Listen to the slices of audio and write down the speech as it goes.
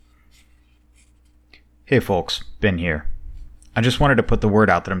Hey folks, Ben here. I just wanted to put the word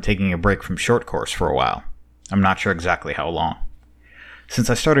out that I'm taking a break from short course for a while. I'm not sure exactly how long. Since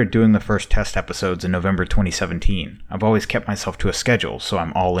I started doing the first test episodes in November 2017, I've always kept myself to a schedule so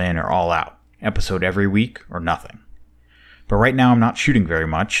I'm all in or all out, episode every week or nothing. But right now I'm not shooting very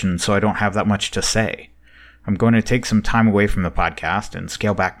much, and so I don't have that much to say. I'm going to take some time away from the podcast and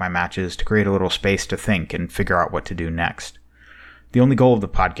scale back my matches to create a little space to think and figure out what to do next. The only goal of the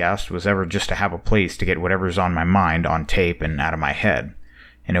podcast was ever just to have a place to get whatever's on my mind on tape and out of my head.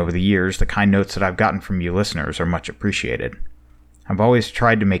 And over the years, the kind notes that I've gotten from you listeners are much appreciated. I've always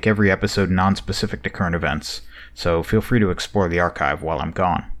tried to make every episode non-specific to current events, so feel free to explore the archive while I'm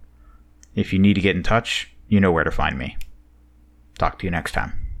gone. If you need to get in touch, you know where to find me. Talk to you next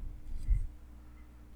time.